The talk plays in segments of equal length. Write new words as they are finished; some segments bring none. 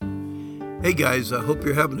Hey guys, I hope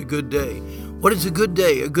you're having a good day. What is a good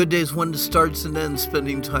day? A good day is one that starts and ends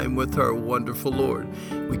spending time with our wonderful Lord.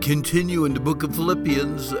 We continue in the book of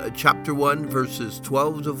Philippians, chapter 1, verses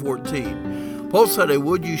 12 to 14. Paul said, I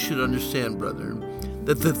would you should understand, brethren,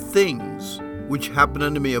 that the things which happen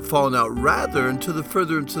unto me have fallen out rather unto the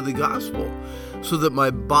furtherance of the gospel, so that my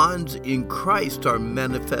bonds in Christ are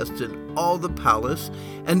manifest in all the palace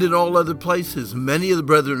and in all other places. Many of the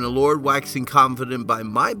brethren in the Lord, waxing confident by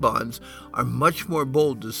my bonds, are much more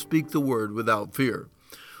bold to speak the word without fear.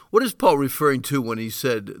 What is Paul referring to when he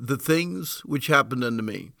said, the things which happened unto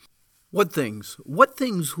me? What things? What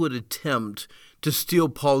things would attempt to steal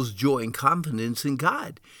Paul's joy and confidence in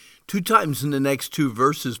God? 2 times in the next 2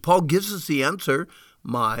 verses, Paul gives us the answer,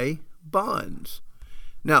 my bonds.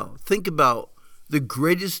 Now, think about the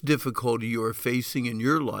greatest difficulty you are facing in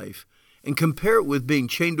your life and compare it with being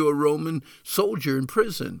chained to a Roman soldier in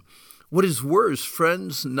prison. What is worse,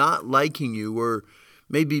 friends not liking you or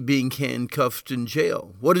maybe being handcuffed in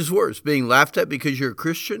jail? What is worse, being laughed at because you're a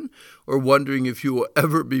Christian or wondering if you will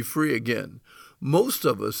ever be free again? Most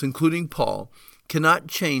of us, including Paul, cannot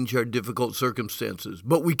change our difficult circumstances,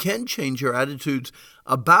 but we can change our attitudes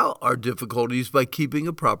about our difficulties by keeping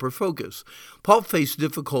a proper focus. Paul faced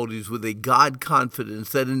difficulties with a God confidence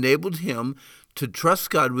that enabled him to trust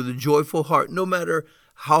God with a joyful heart, no matter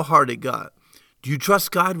how hard it got. Do you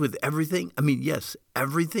trust God with everything? Yes,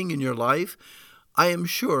 everything in your life? I am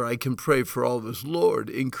sure I can pray for all of us. Lord,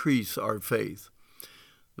 increase our faith.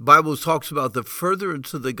 The Bible talks about the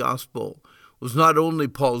furtherance of the gospel was not only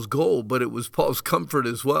Paul's goal, but it was Paul's comfort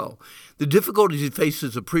as well. The difficulties he faced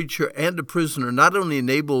as a preacher and a prisoner not only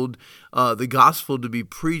enabled the gospel to be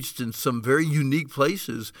preached in some very unique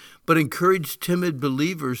places, but encouraged timid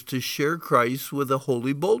believers to share Christ with a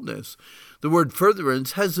holy boldness. The word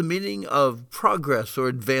furtherance has the meaning of progress or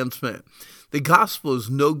advancement. The gospel is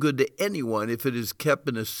no good to anyone if it is kept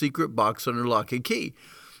in a secret box under lock and key.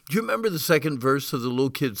 Do you remember the second verse of the little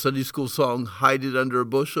kid Sunday school song, Hide It Under a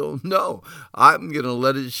Bushel? No, I'm going to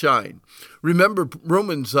let it shine. Remember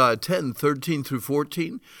Romans 10:13 through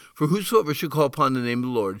 14? For whosoever shall call upon the name of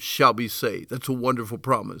the Lord shall be saved. That's a wonderful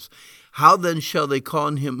promise. How then shall they call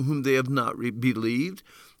on him whom they have not believed?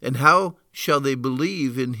 And how shall they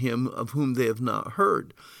believe in him of whom they have not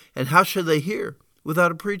heard? And how shall they hear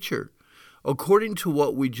without a preacher? According to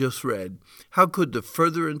what we just read, how could the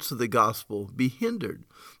furtherance of the gospel be hindered?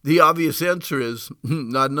 The obvious answer is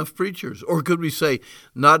not enough preachers. Or could we say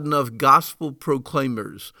not enough gospel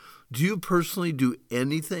proclaimers? Do you personally do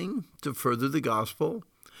anything to further the gospel?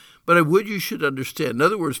 But I would you should understand. In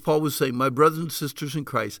other words, Paul was saying, my brothers and sisters in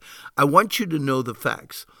Christ, I want you to know the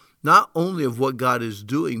facts, not only of what God is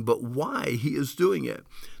doing, but why he is doing it.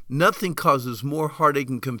 Nothing causes more heartache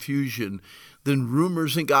and confusion than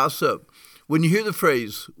rumors and gossip. When you hear the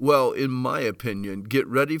phrase, well, in my opinion, get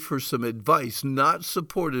ready for some advice not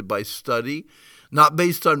supported by study, not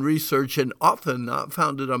based on research, and often not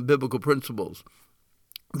founded on biblical principles.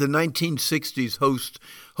 The 1960s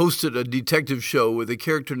hosted a detective show with a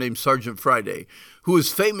character named Sergeant Friday, who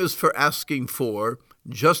was famous for asking for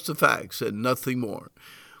just the facts and nothing more.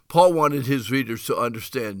 Paul wanted his readers to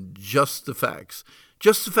understand just the facts.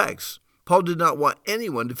 Just the facts. Paul did not want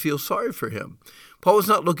anyone to feel sorry for him. Paul was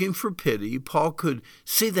not looking for pity. Paul could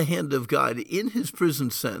see the hand of God in his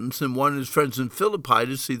prison sentence and wanted his friends in Philippi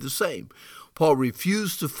to see the same. Paul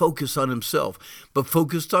refused to focus on himself, but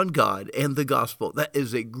focused on God and the gospel. That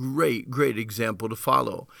is a great, great example to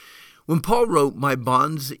follow. When Paul wrote, my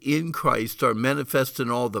bonds in Christ are manifest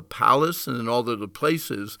in all the palace and in all the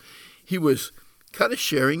places, he was kind of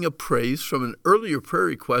sharing a praise from an earlier prayer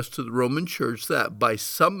request to the Roman church that by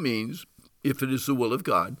some means, if it is the will of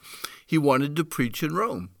God, he wanted to preach in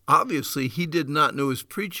Rome. Obviously, he did not know his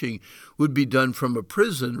preaching would be done from a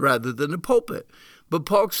prison rather than a pulpit, but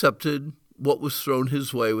Paul accepted what was thrown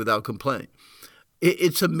his way without complaint.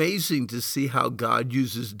 It's amazing to see how God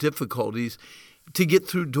uses difficulties to get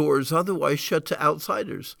through doors otherwise shut to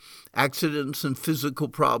outsiders. Accidents and physical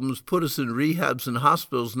problems put us in rehabs and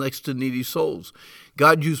hospitals next to needy souls.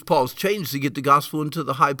 God used Paul's chains to get the gospel into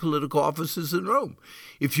the high political offices in Rome.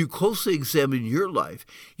 If you closely examine your life,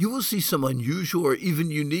 you will see some unusual or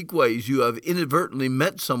even unique ways you have inadvertently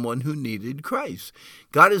met someone who needed Christ.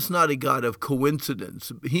 God is not a God of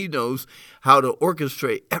coincidence. He knows how to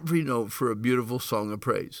orchestrate every note for a beautiful song of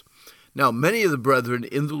praise. Now, many of the brethren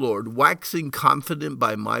in the Lord, waxing confident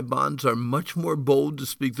by my bonds, are much more bold to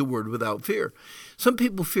speak the word without fear. Some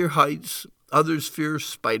people fear heights, others fear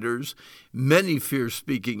spiders, many fear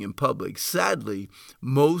speaking in public. Sadly,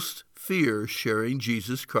 most fear sharing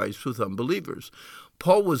Jesus Christ with unbelievers.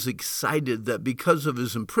 Paul was excited that because of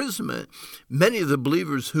his imprisonment, many of the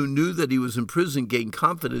believers who knew that he was in prison gained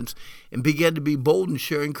confidence and began to be bold in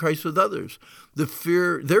sharing Christ with others. Their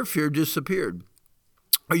fear disappeared.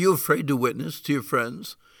 Are you afraid to witness to your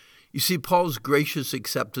friends? You see, Paul's gracious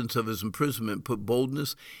acceptance of his imprisonment put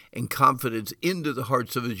boldness and confidence into the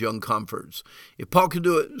hearts of his young converts. If Paul can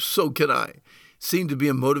do it, so can I. Seemed to be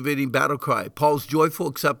a motivating battle cry. Paul's joyful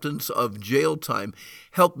acceptance of jail time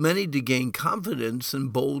helped many to gain confidence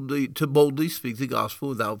and boldly speak the gospel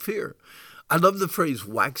without fear. I love the phrase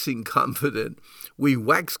waxing confident. We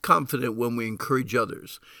wax confident when we encourage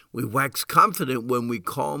others. We wax confident when we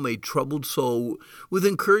calm a troubled soul with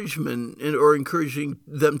encouragement or encouraging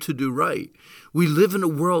them to do right. We live in a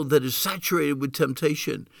world that is saturated with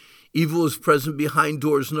temptation. Evil is present behind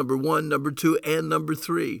doors number 1, number 2, and number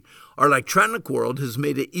 3. Our electronic world has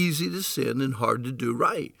made it easy to sin and hard to do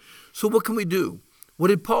right. So what can we do? What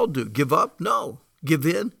did Paul do? Give up? No. Give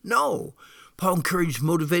in? No. Paul encouraged,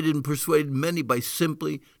 motivated, and persuaded many by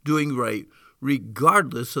simply doing right,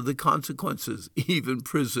 regardless of the consequences, even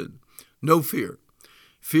prison. No fear.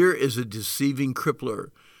 Fear is a deceiving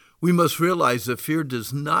crippler. We must realize that fear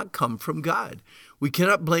does not come from God. We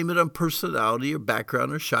cannot blame it on personality or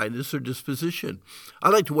background or shyness or disposition. I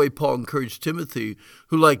like the way Paul encouraged Timothy,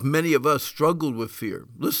 who, like many of us, struggled with fear.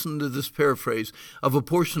 Listen to this paraphrase of a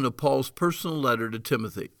portion of Paul's personal letter to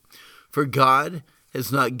Timothy. For God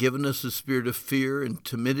has not given us a spirit of fear and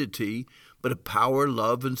timidity, but of power,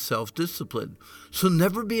 love, and self-discipline. So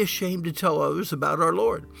never be ashamed to tell others about our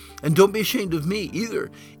Lord. And don't be ashamed of me either,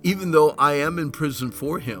 even though I am in prison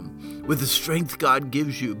for him. With the strength God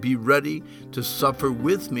gives you, be ready to suffer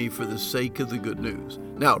with me for the sake of the good news.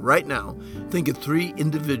 Now, right now, think of 3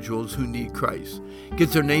 individuals who need Christ. Get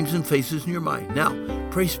their names and faces in your mind. Now,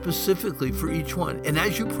 pray specifically for each one. And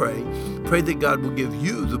as you pray that God will give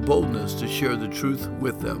you the boldness to share the truth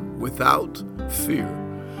with them without fear.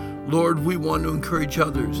 Lord, we want to encourage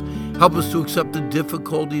others. Help us to accept the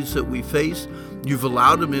difficulties that we face. You've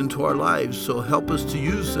allowed them into our lives, so help us to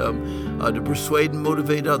use them to persuade and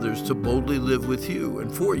motivate others to boldly live with you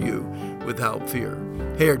and for you without fear.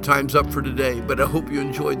 Hey, our time's up for today, but I hope you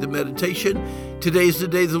enjoyed the meditation. Today is the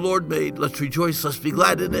day the Lord made. Let's rejoice, let's be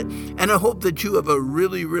glad in it, and I hope that you have a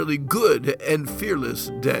really, really good and fearless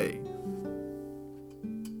day.